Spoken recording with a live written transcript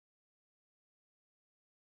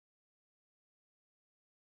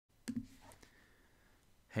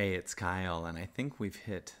Hey, it's Kyle, and I think we've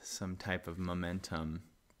hit some type of momentum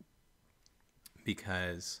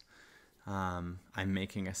because I'm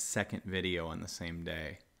making a second video on the same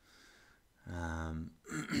day. Um,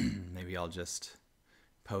 Maybe I'll just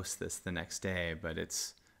post this the next day, but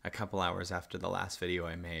it's a couple hours after the last video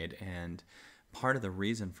I made, and part of the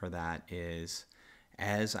reason for that is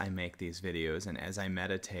as I make these videos and as I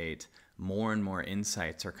meditate, more and more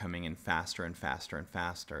insights are coming in faster and faster and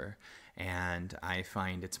faster, and I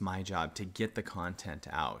find it's my job to get the content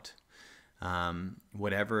out.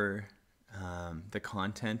 Whatever the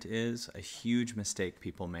content is, a huge mistake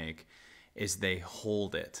people make is they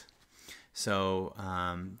hold it. So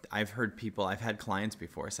I've had clients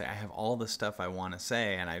before say, I have all the stuff I want to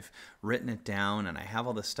say, and I've written it down, and I have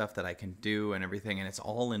all the stuff that I can do and everything, and it's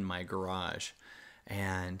all in my garage,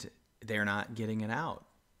 and they're not getting it out.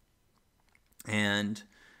 And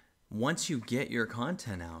once you get your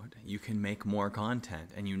content out, you can make more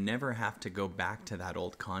content, and you never have to go back to that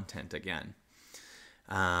old content again.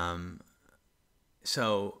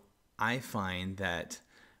 So I find that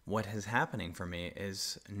what is happening for me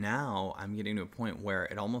is now I'm getting to a point where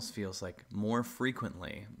it almost feels like more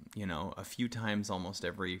frequently, a few times almost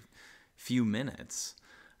every few minutes,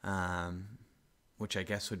 which I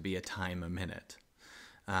guess would be a time a minute.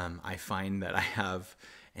 I find that I have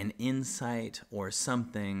an insight or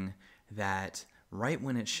something that right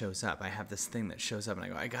when it shows up, I have this thing that shows up and I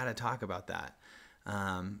go, I gotta talk about that.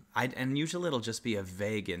 And usually it'll just be a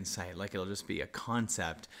vague insight, like it'll just be a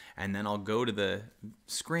concept, and then I'll go to the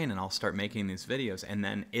screen and I'll start making these videos, and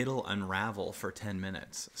then it'll unravel for 10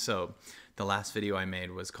 minutes. So the last video I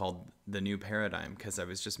made was called The New Paradigm, because I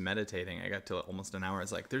was just meditating. I got to almost an hour. I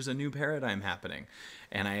was like, there's a new paradigm happening.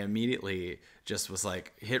 And I immediately just was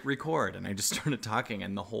like, hit record, and I just started talking,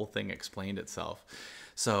 and the whole thing explained itself.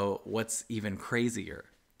 So what's even crazier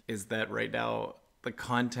is that right now, the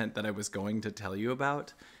content that I was going to tell you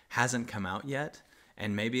about hasn't come out yet,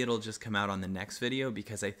 and maybe it'll just come out on the next video,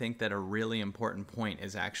 because I think that a really important point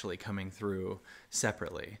is actually coming through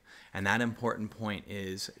separately. And that important point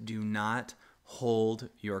is, do not hold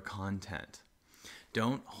your content.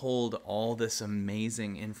 Don't hold all this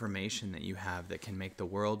amazing information that you have that can make the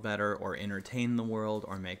world better or entertain the world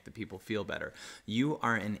or make the people feel better. You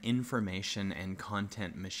are an information and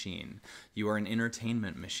content machine. You are an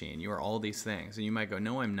entertainment machine. You are all these things. And you might go,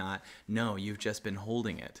 no, I'm not. No, you've just been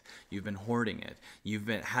holding it. You've been hoarding it. You've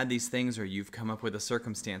had these things, or you've come up with a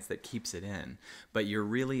circumstance that keeps it in. But you're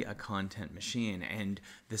really a content machine. And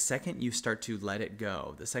the second you start to let it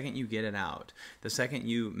go, the second you get it out, the second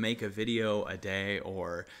you make a video a day,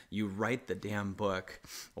 or you write the damn book,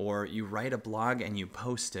 or you write a blog and you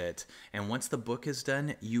post it, and once the book is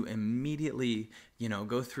done, you immediately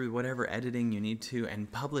go through whatever editing you need to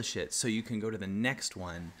and publish it, so you can go to the next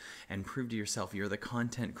one and prove to yourself you're the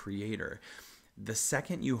content creator. The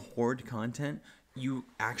second you hoard content, you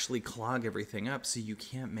actually clog everything up, so you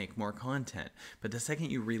can't make more content. But the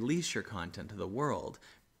second you release your content to the world,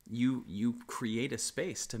 you create a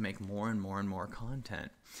space to make more and more and more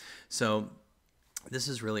content. So this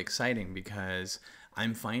is really exciting, because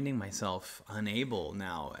I'm finding myself unable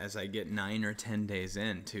now, as I get 9 or 10 days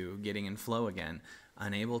into getting in flow again,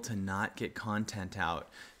 unable to not get content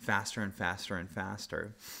out faster and faster and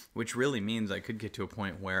faster, which really means I could get to a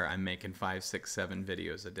point where I'm making 5, 6, 7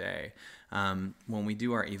 videos a day. When we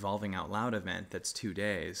do our Evolving Out Loud event, that's 2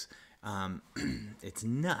 days, it's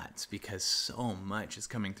nuts, because so much is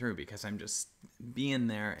coming through, because I'm just being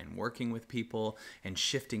there and working with people and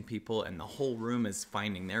shifting people, and the whole room is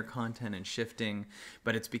finding their content and shifting.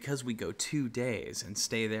 But it's because we go 2 days and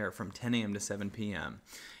stay there from 10 a.m. to 7 p.m.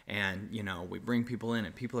 And we bring people in,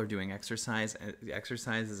 and people are doing exercises,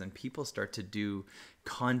 and people start to do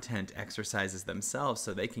content exercises themselves,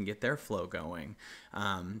 so they can get their flow going,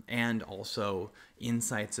 and also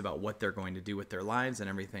insights about what they're going to do with their lives and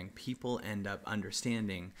everything. People end up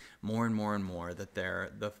understanding more and more and more that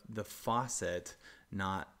they're the faucet,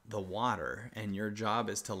 not the water, and your job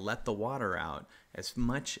is to let the water out as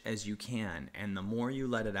much as you can, and the more you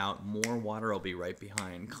let it out, more water will be right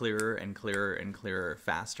behind, clearer and clearer and clearer,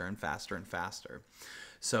 faster and faster and faster.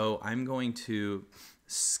 So I'm going to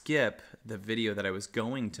skip the video that I was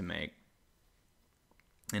going to make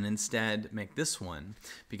and instead make this one,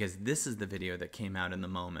 because this is the video that came out in the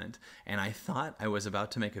moment, and I thought I was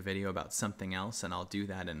about to make a video about something else, and I'll do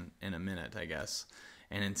that in a minute, I guess.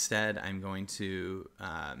 And instead, I'm going to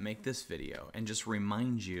make this video and just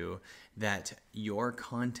remind you that your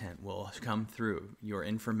content will come through, your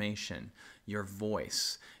information, your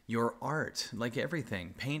voice, your art, like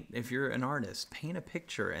everything. Paint, if you're an artist, paint a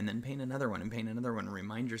picture and then paint another one and paint another one.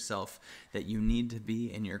 Remind yourself that you need to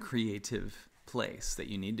be in your creative place, that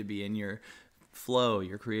you need to be in your flow,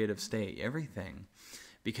 your creative state, everything.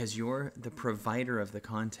 Because you're the provider of the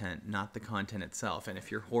content, not the content itself. And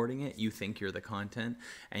if you're hoarding it, you think you're the content,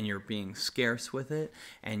 and you're being scarce with it,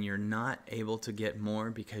 and you're not able to get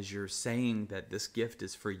more because you're saying that this gift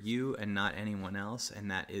is for you and not anyone else,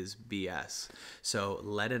 and that is BS. So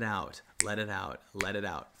let it out, let it out, let it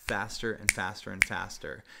out, faster and faster and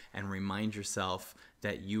faster, and remind yourself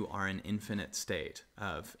that you are an infinite state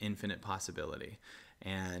of infinite possibility.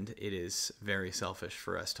 And it is very selfish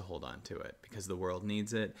for us to hold on to it because the world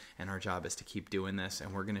needs it, and our job is to keep doing this,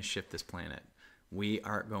 and we're going to shift this planet. We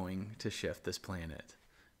are going to shift this planet.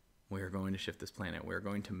 We are going to shift this planet. We're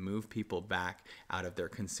going to move people back out of their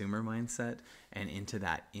consumer mindset and into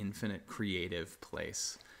that infinite creative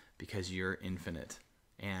place, because you're infinite.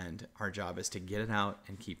 And our job is to get it out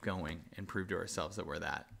and keep going and prove to ourselves that we're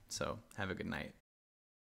that. So have a good night.